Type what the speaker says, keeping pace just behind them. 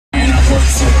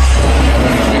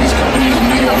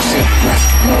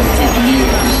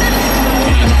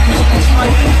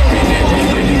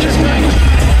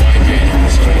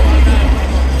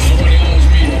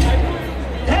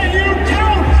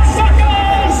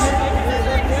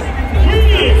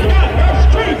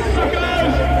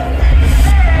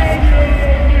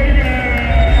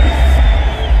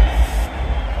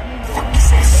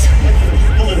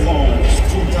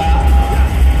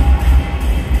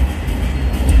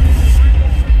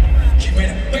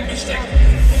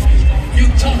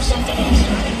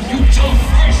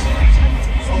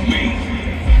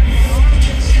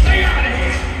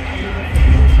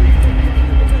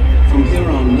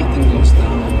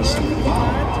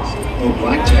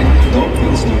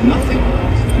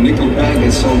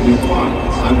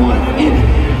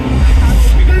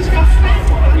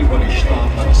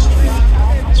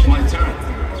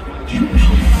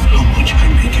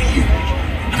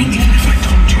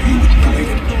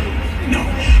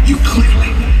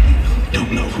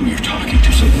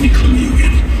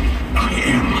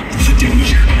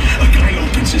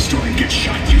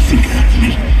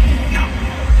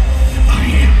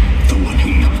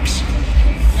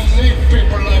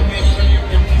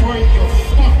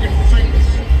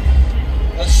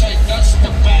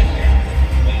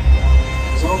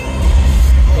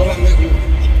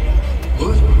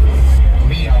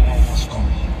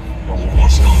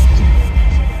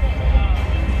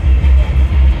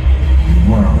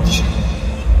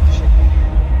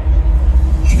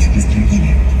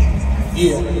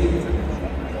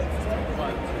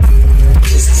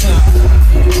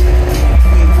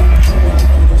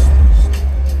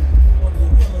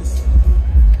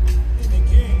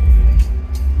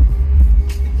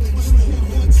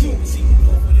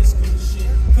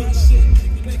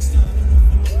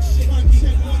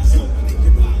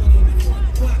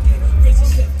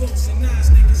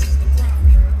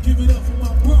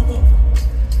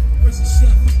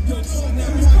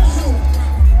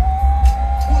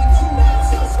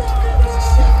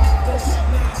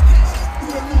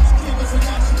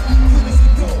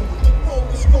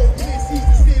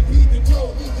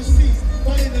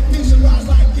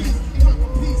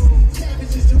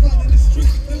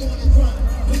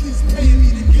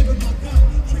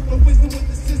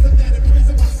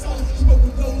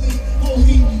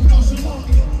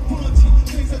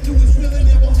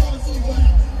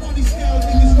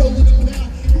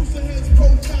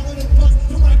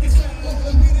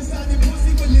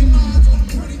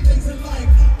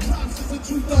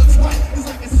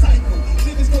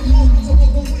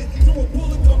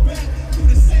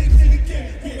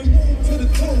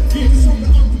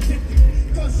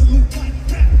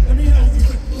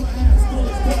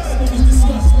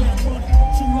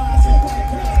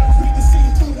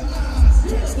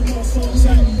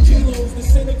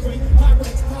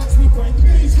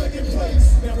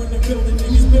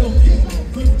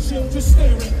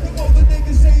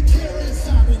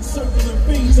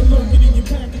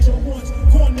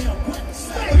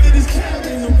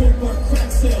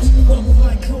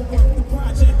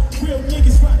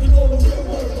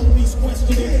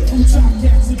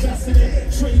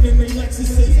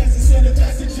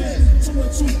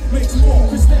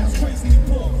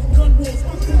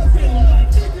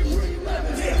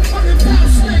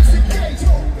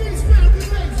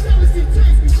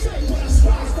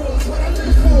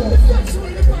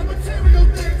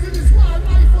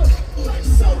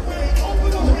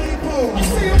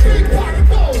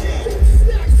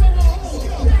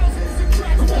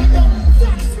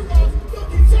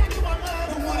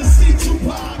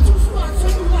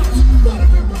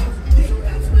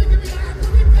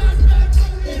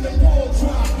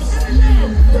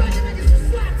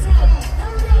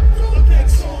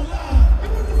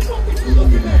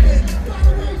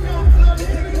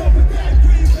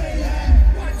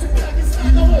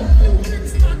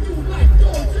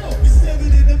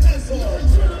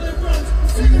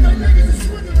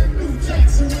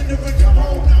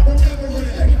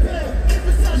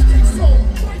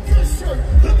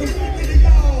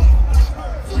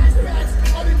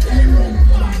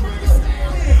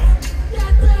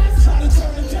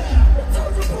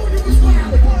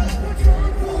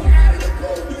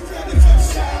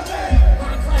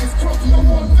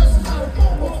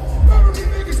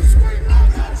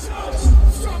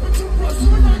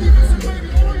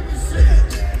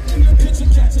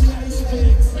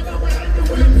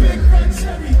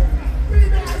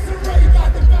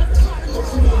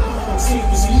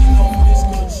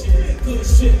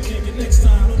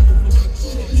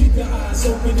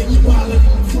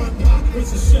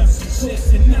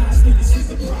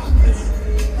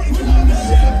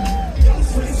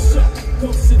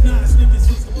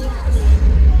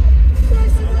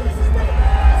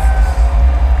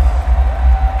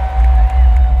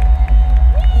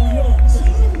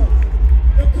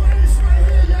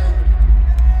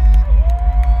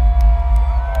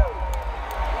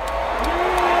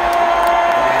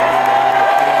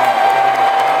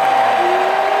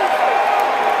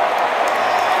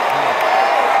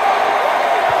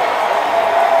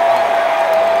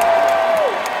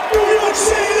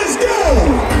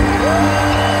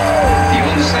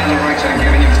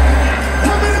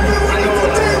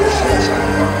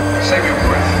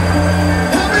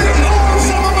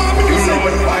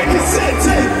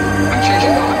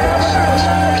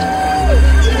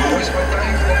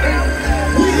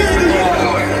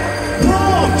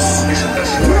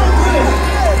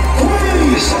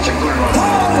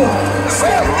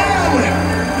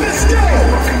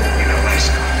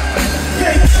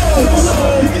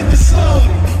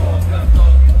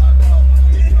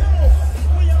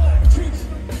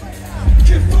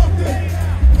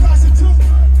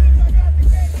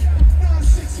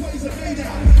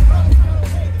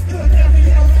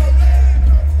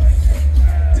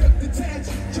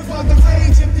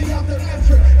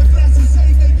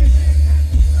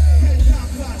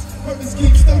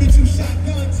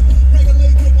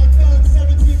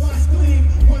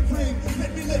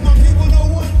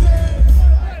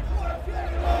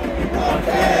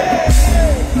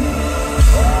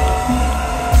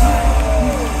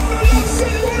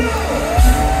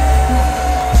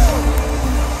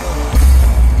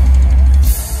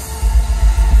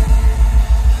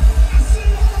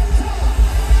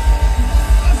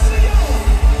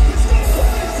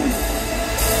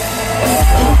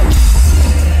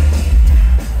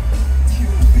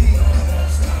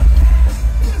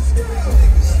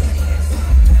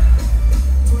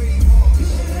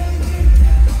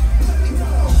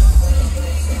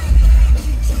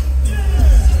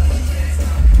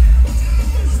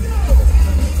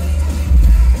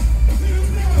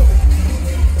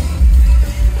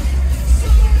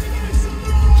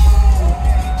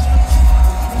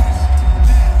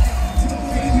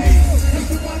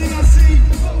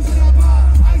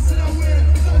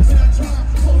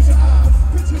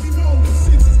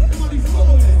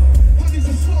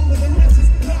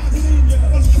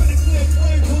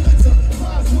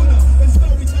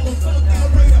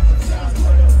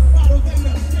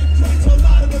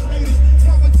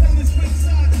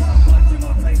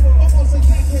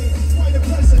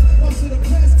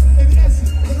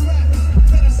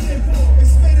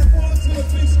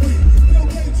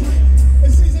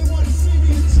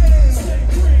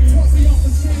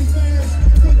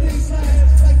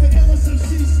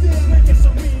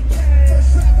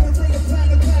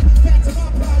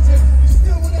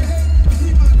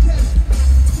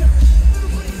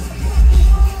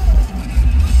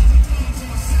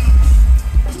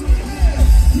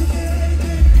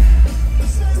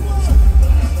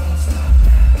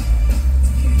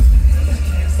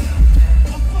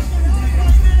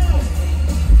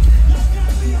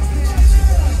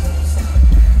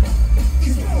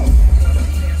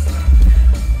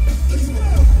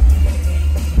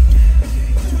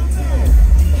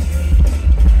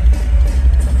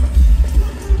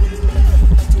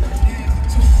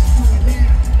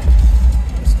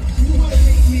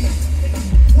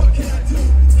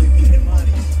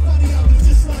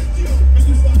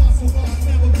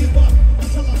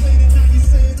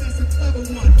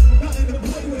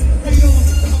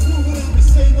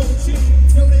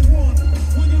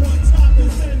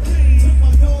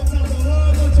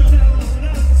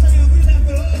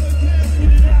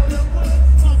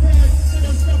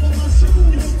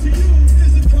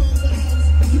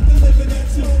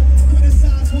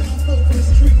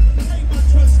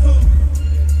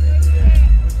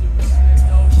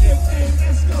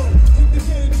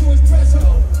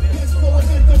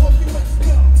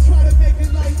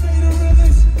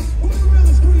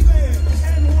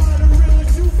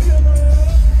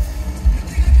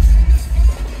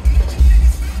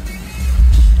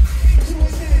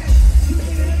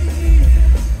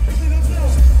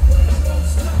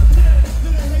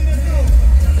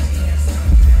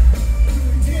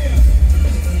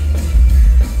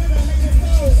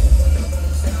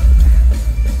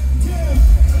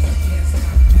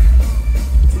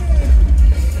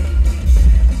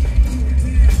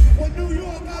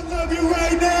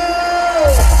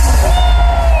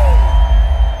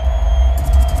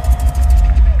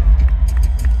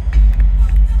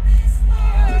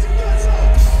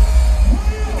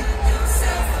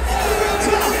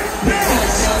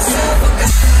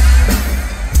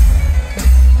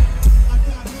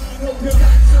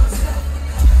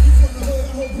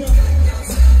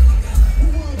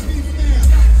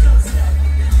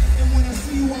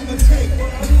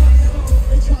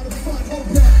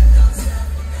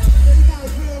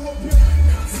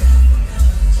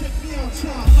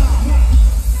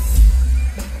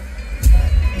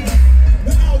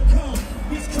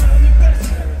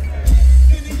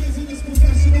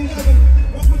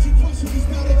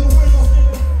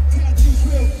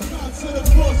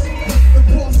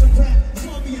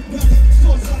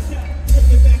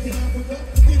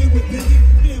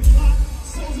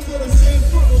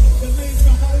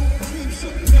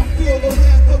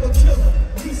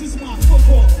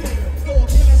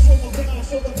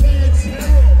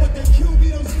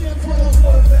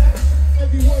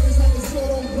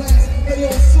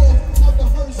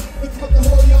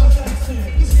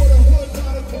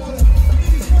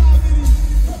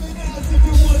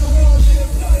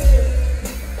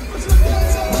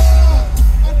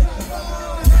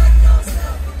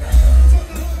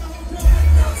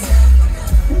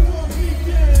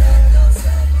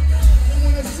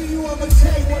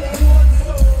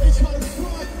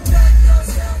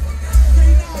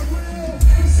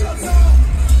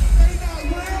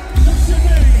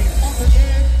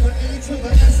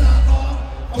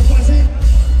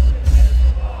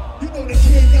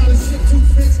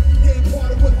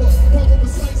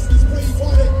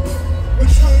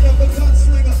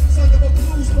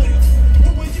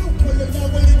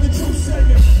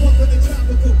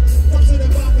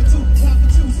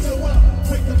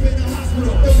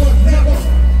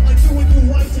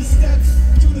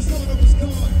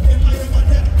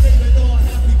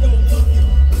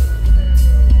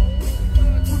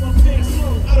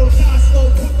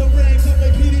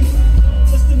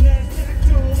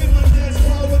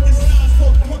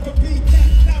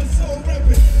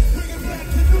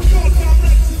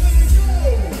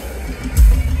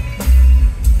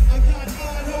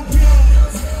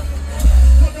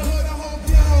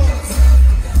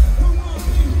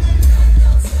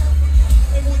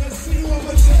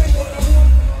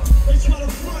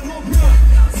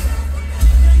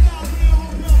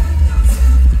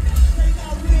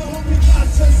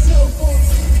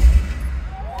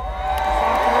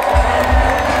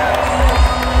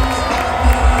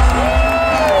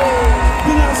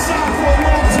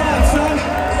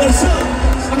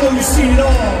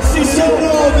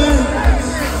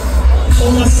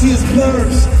All I see is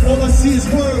blurs, all I see is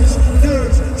words.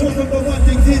 Nerds talking about what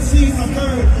they did see, I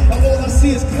heard. All I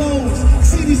see is clones.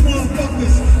 See these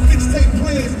motherfuckers, mixtape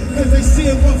players, cause they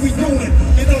seeing what we doing.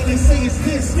 And all they say is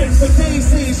this, but they ain't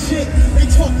saying shit. They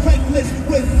talk reckless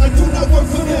with, I do not work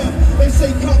for them. They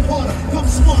say come harder, come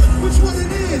smarter. Which one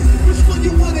it is? Which one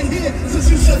you wanna hear?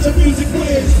 Since you shut your music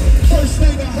ears. First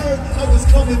thing I heard, I was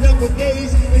coming up with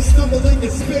A's. They stumble into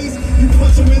space, you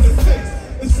punch them in the face.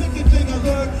 The second thing I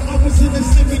learned, I was in the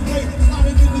second grade,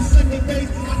 sliding in the second base,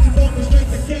 I can orchestrate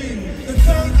the game. The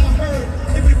third I heard,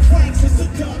 if it cracks, it's a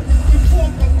duck. The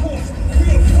fourth, of course,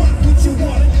 we'll fuck what you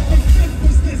want. The fifth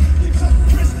was this, you took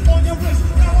Chris on your wrist.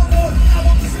 Now I'm on, I'm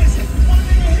obsessed. One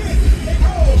nigga hit, they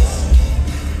all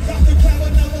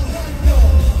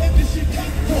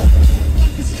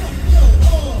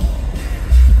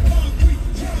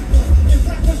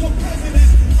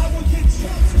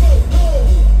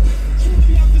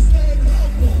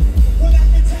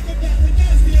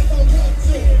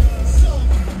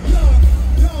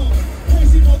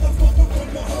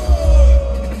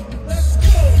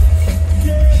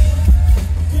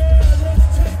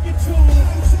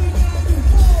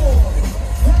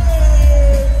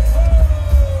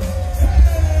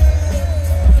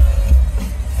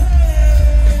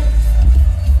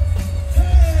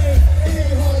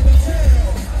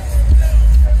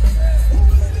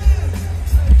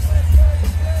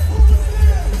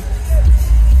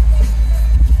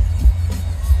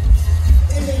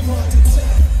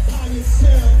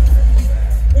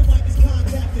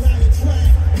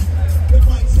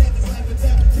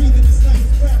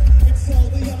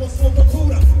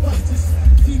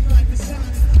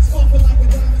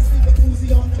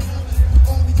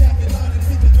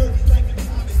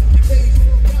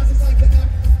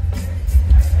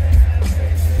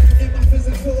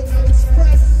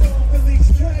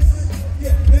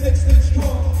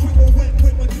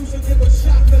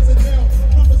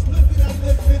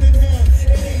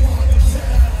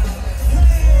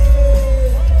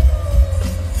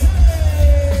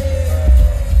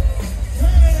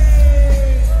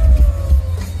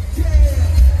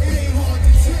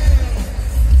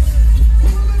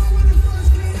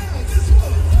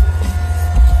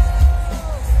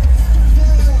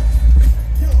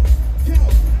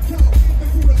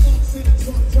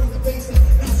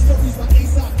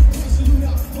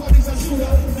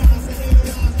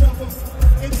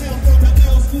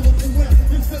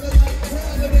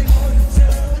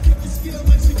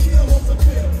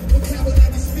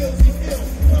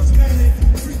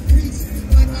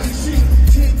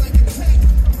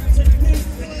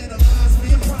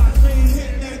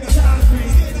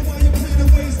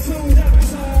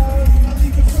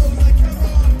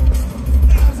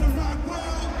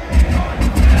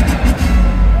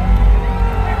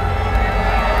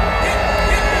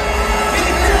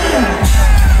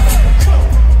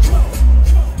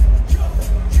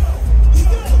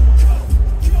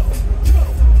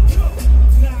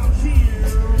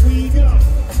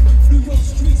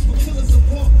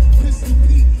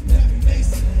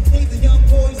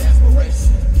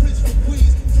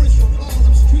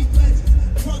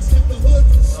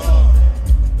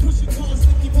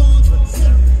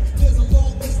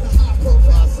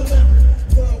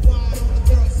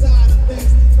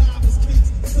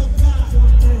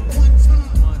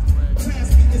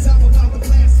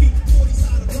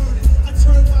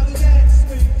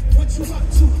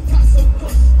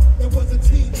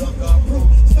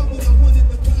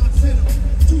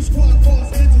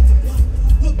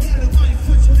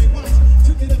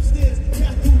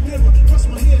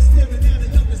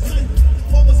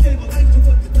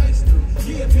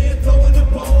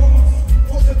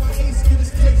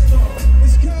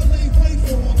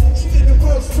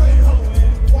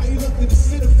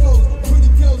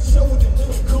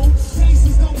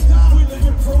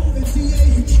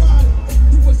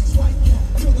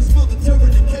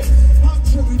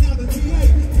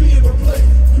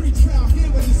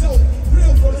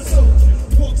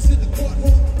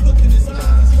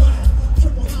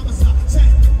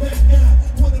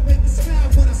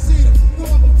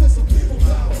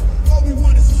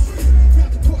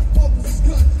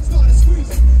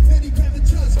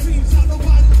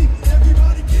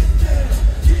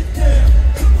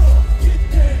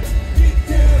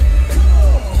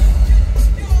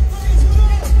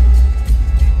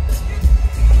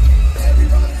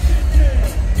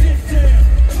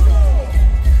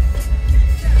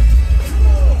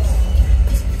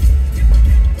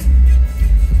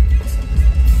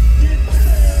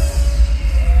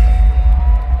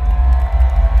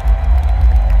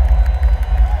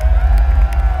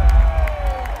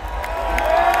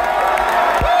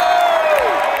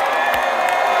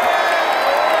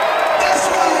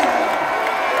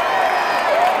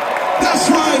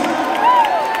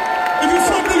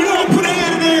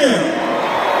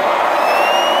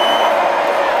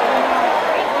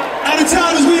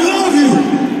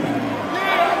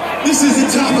This is the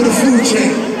top of the food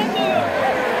chain.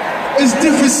 There's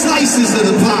different slices of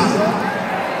the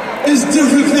pie. There's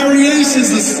different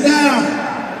variations of style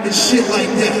and shit like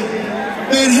that.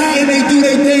 Manhattan, they do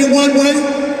their thing one way.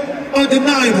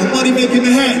 Undeniable, money making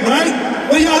Manhattan, right?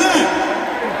 Where y'all at?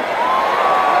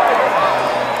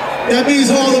 That means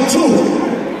Harlem too.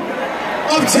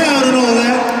 Uptown and all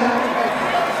that.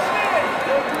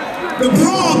 The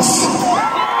Bronx.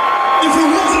 If it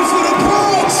wasn't for the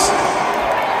Bronx,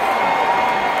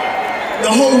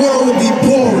 the whole world would be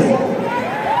boring.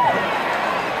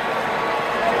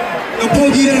 The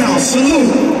boogie down,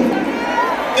 salute.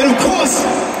 And of course,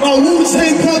 my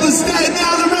Wu-Tang brothers Staten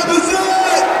Island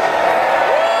represent.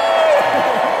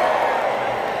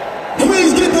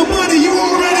 Please get the money, you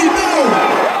already know.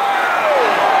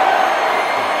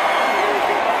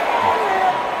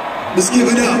 Let's give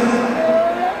it up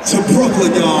to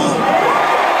Brooklyn, y'all.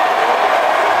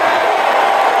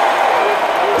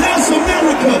 That's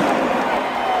America.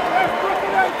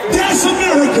 That's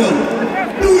America.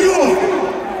 New York.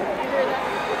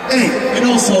 Hey, and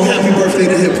also happy birthday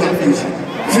to hip hop music.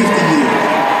 50 years.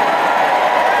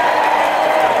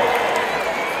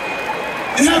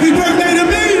 And happy birthday to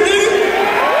me, nigga.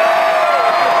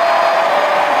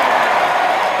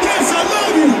 Yes, I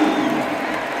love you.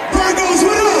 Virgos,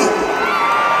 what up?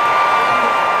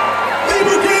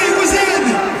 Libra Gang was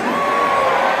happening.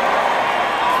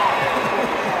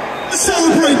 Let's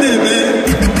celebrate that, man.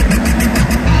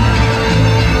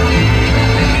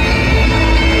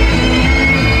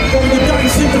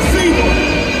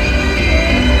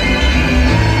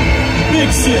 Big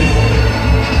shit.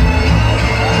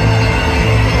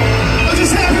 I'm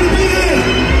just happy to be here.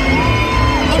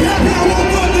 I'm happy I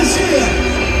woke up this year.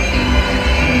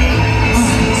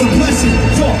 It's a blessing to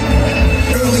talk.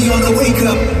 Early on the wake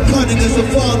up, Cunning is the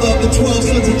father of the 12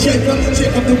 sons of Jacob.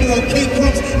 Jacob the world cake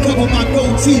crumbs, cover my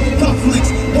goatee,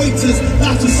 cufflinks, waiters,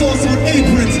 lobster sauce on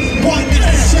aprons. One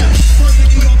next chef,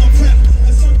 burgundy on my prep. A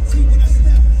certainty when I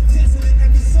step, dancing in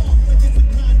every song, like it's a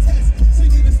contest.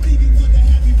 Singing to Stevie Wonder,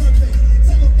 happy birthday.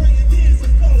 Celebrating years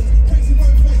of flows, crazy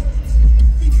wordplay.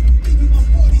 Leaving my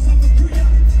 40s, I'm a creep.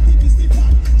 Deepest deep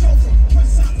hop, joker, press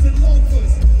socks and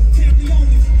loafers. Family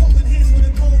only, holding hands with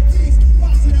a cold piece.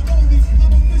 Boxing and only,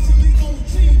 I'm officially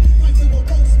OG. Like they will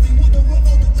roast me, wonder what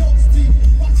all the jokes be.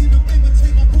 Watching them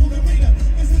imitate my ballerina.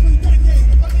 It's a new decade,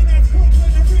 I'm in that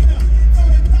Brooklyn arena.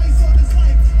 Throwing dice on this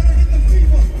life, and I hit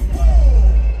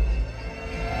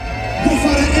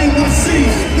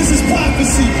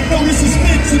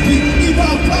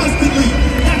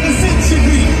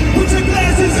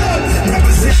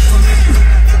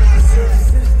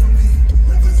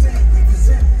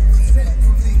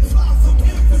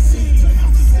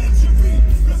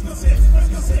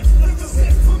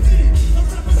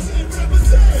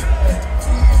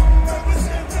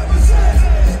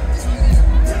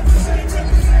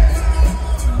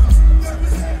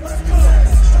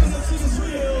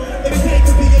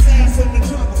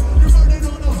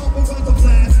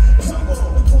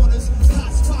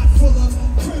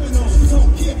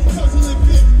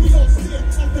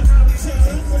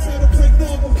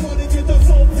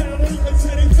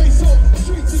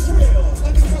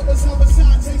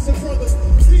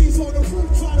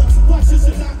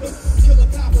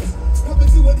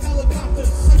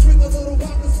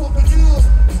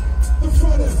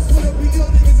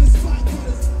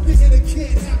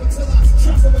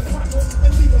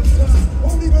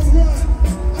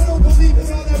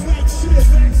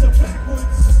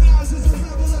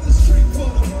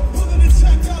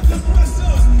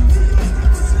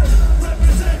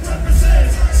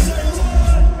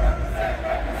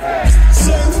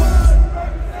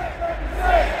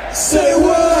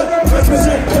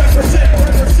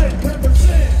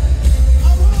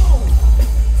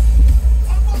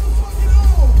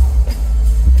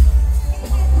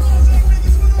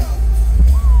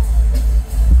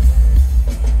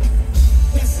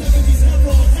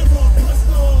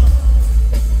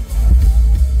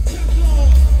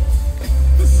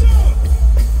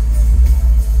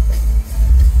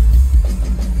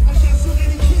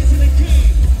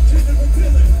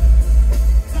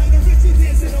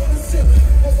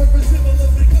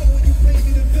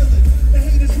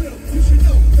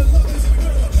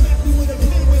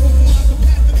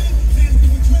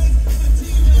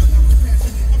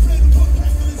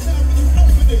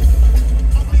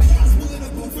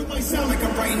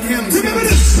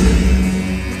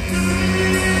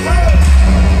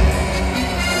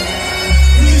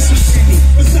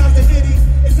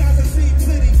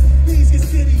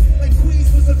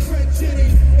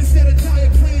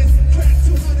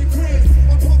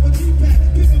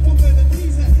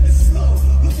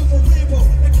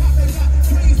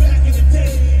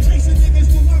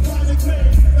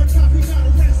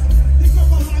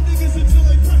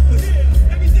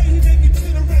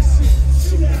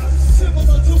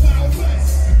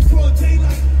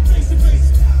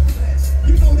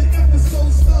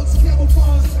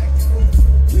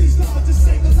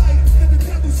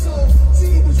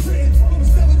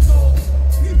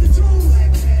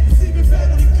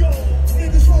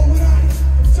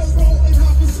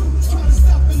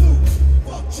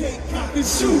and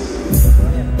shoot.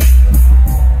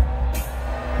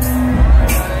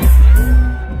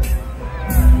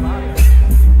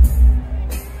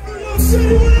 New York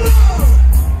City, what up?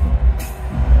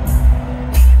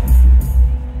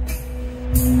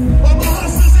 All my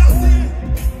hustlers out there.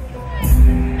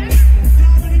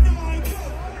 Y'all already know how it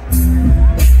goes.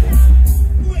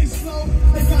 You ain't slow,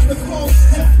 they got the phone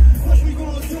set. What we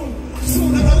gonna do?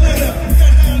 Sooner or later,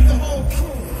 they have the whole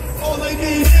crew. All they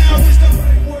need now is the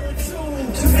word tune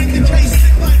to make the case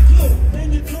stick like glue.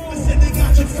 I said they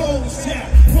got your phones tapped.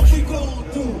 What we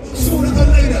gonna do? Sooner or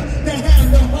later, they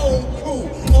have the whole crew.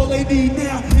 All they need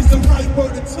now is the right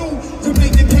word or two to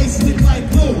make the case stick like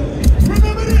glue.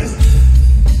 Remember this.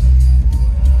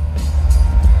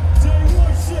 Day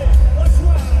one shit. Let's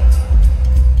ride.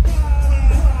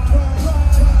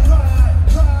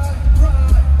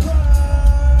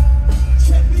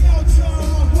 Check me out,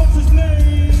 y'all. What's his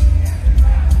name?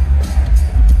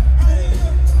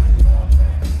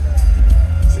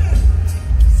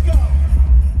 Let's go.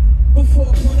 Before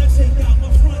when I take out my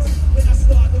fronts, then I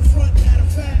start the front. Matter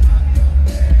of fact,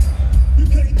 you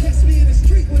couldn't catch me in the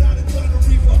street without a gun or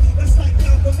reefer. That's like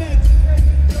Malcolm X.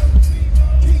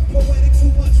 Keep poetic,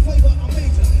 too much flavor. I'm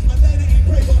major, Atlanta and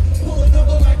braver. Pulling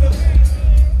over like a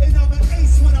and I'm an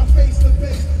ace when I face the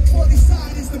base. 40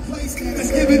 side is the place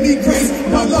that's giving me grace.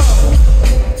 My love.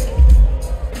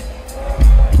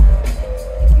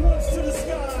 Once to the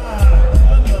sky.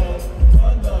 One love,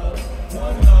 one love,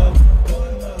 one love,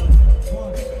 one love,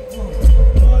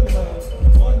 one love,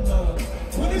 one love.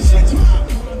 When this shit drop,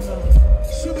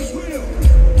 shit was real.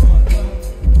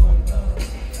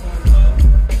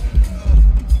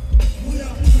 We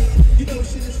out here, you know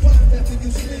shit is rough after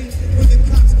you sleep. When the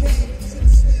cops came, shit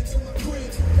is stand to my crib.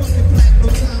 Fucking black, no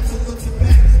time for looking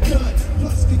back. Done,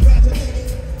 plus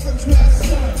congratulations. First class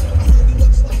son, I heard it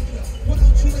looks like ya. Why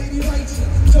don't you lady write ya?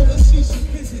 Told her she should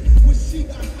visit when she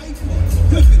got hyper.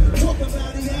 Cooking, talk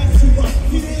about he asked too rough.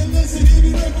 He didn't listen, he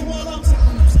be living while I'm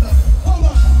telling him stuff. Hold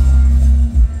up.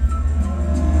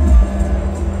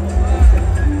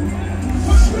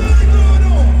 What's really going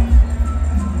on?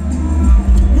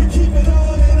 We keep it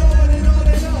on and on and on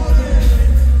and on.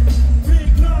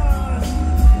 Big Nas.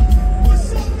 What's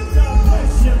up, New York?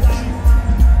 Bless your life.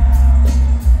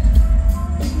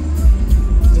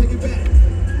 Take it back.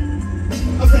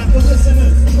 I rap for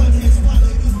listeners, blood hands, my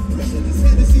ladies, prisoners,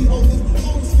 Hennessy holders,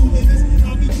 old school niggas.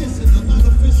 I be kissing them,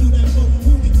 unofficial that flow,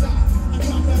 booty tie. I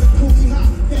drop out of cookie high,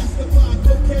 gas the vibe,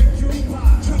 cocaine, cutie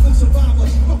pie. Trouble survivor,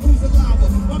 my who's alive.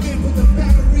 My man put the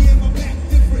battery in my back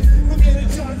different. From here to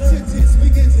John sentence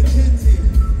begins intended.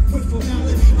 With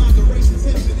formality, moderation's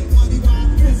infinite. Money by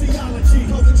physiology,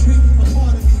 poetry, a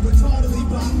part of me, retardedly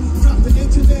blocked. Drop the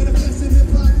internet, manifested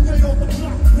hip hop, straight off the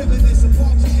block. Reminisce of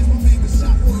Barclays is my man, the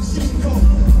shot boy, shoot cold.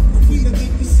 The weed to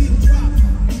make me see him drop.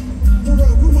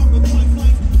 Pharoah grew up with white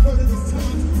lights, heard of his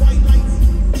times, white lights.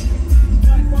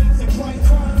 Black whites and white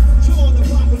crime. Chill on the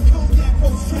block with cognac,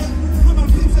 no strap. When my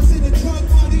peeps that's in the drug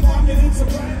money, walking into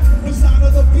rap. No sign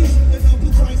of the beast, and no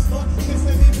blue Chrysler. Guess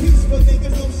that in peace, but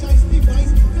niggas no shites, be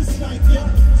vice. Just like, yeah.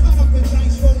 Turn up and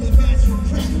dice, rolling natural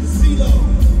track, the CeeLo.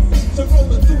 So roll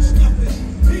the deuce, nothing.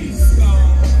 Peace, God.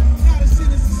 Now the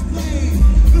shit is displayed.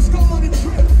 Let's go on a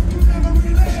trip, you never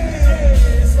relay.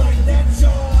 It's like that,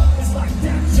 y'all. It's like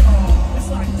that, y'all. It's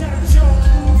like that,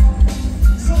 y'all.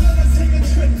 So let us take a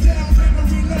trip down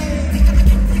memory lane.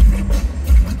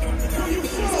 Where you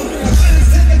from? Let us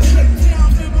take a trip down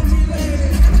memory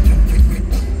lane.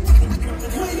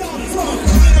 Where y'all from?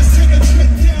 Let us take a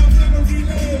trip down memory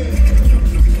lane.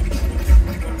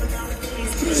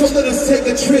 So let us take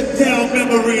a trip down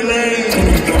memory lane.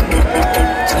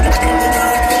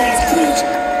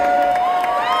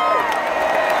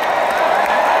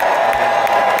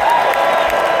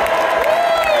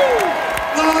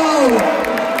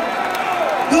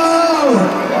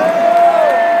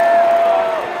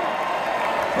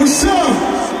 What's up?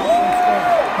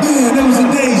 Man, those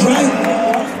are days, right?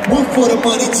 One for the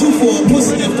money, two for a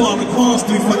pussy, and foreign cars,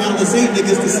 three for Alizé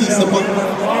niggas to see someone.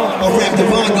 A rap to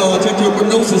Vanguard,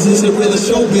 entrepreneurs is the real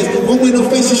showbiz. One window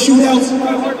faces shootouts.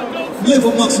 Live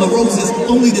amongst the roses,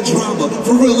 only the drama.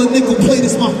 For real, a nickel plate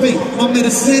is my fate. My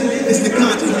medicine is the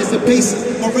ganja, it's the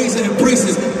basis. My razor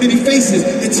embraces many faces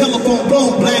and telephone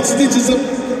bone, black stitches of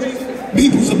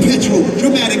Beeples of petrol,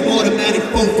 dramatic, automatic,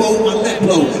 fofo, I let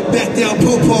blow. Back down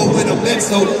popo with a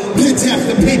mezzo. Pen tap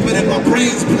the paper that my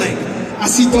brain's blank. I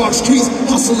see dark streets,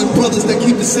 hustling brothers that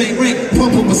keep the same rank,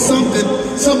 pumping with something.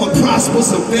 Some are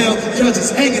prosperous, some fail. Judges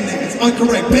hanging niggas,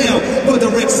 uncorrect bail. But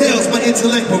direct sales, my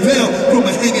intellect prevail. From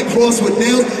a hanging cross with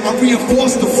nails, I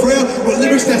reinforce the frail with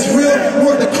lyrics that's real.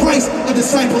 Word to Christ, a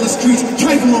disciple of streets.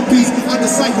 Trifle on beats, I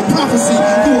decipher prophecy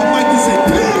through a mic that say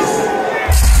peace.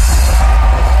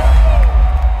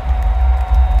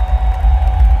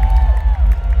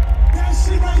 That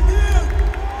shit right there,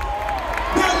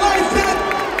 that life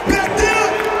back there,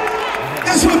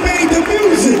 that's what made the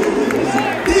music.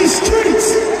 These streets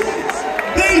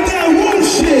made that Wu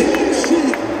shit,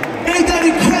 made that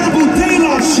incredible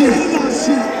daylight shit.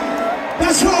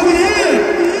 That's why we here.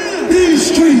 These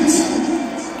streets,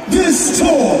 this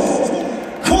tour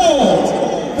called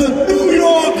the New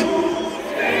York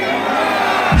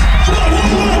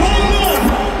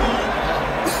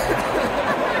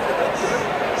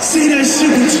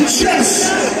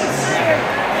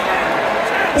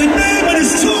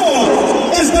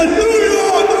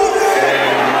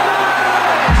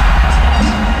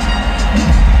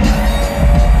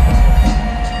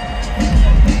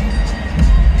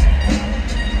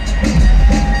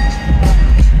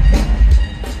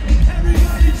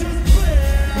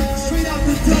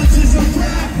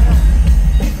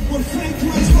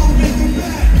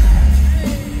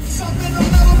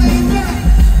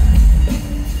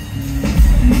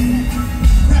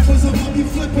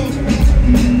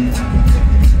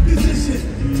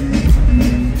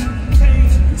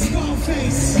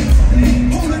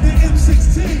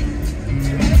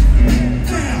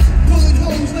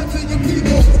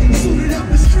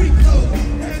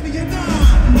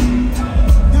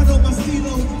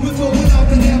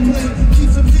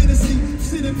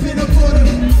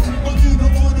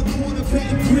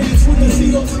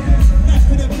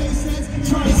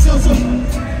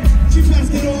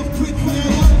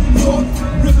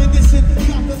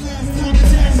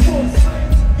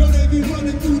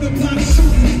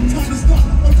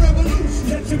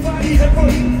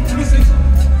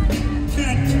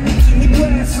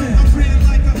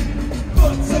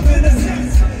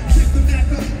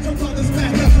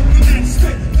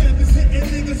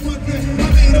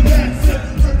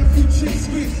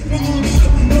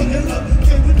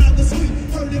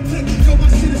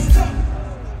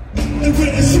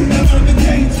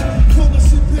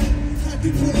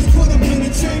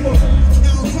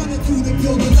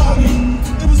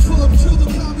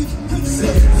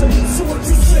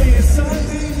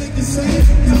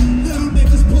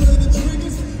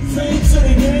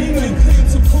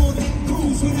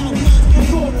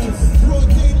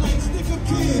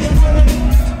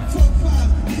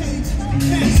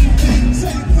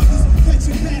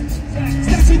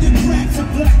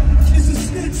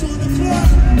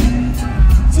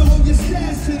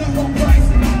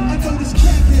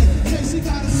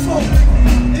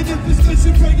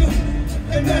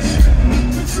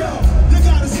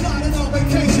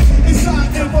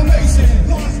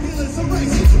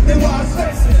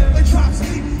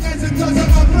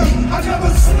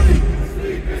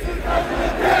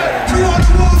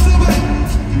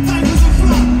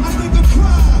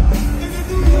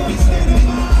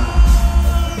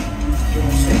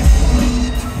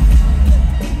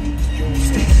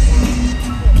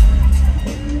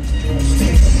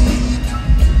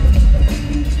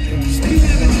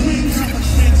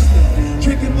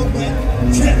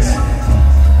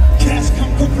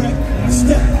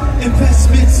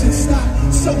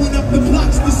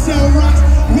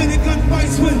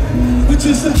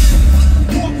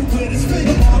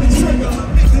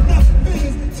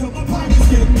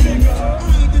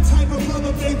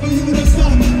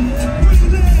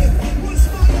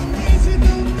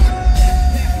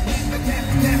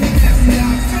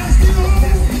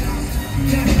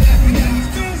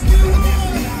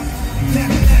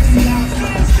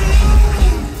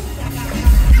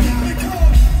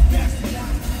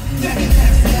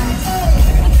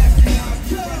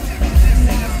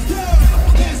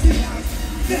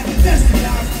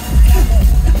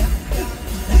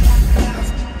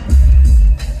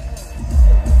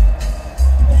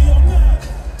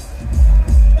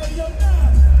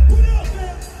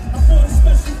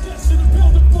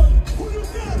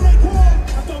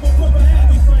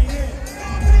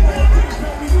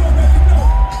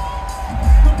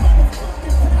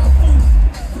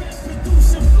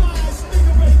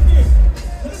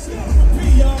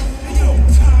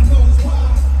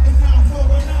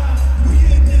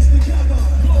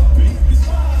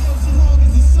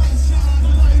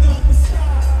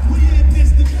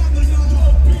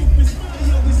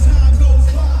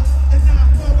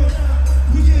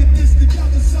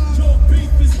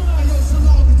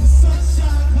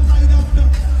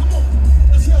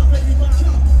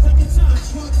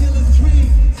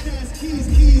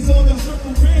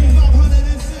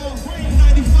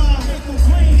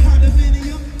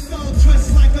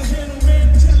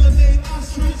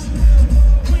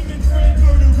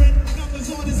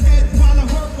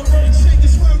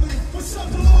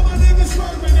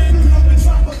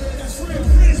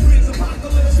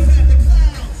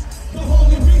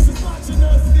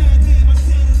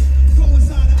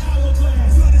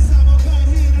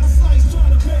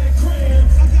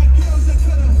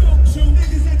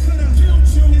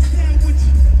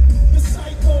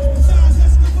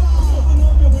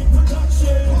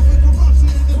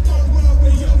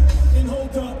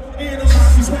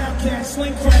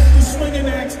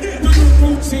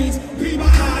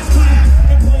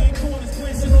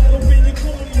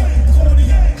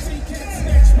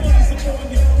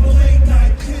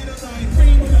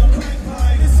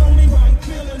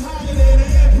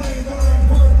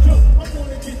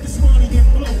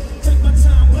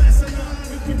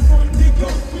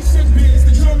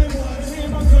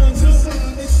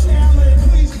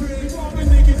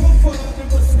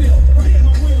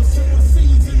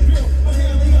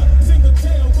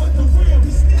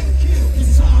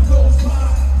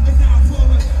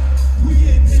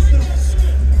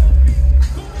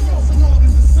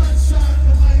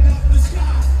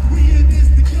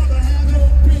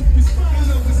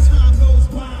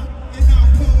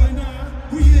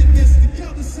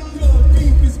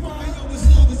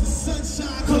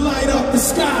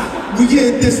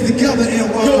this together, and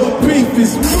your beef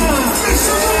is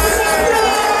mine.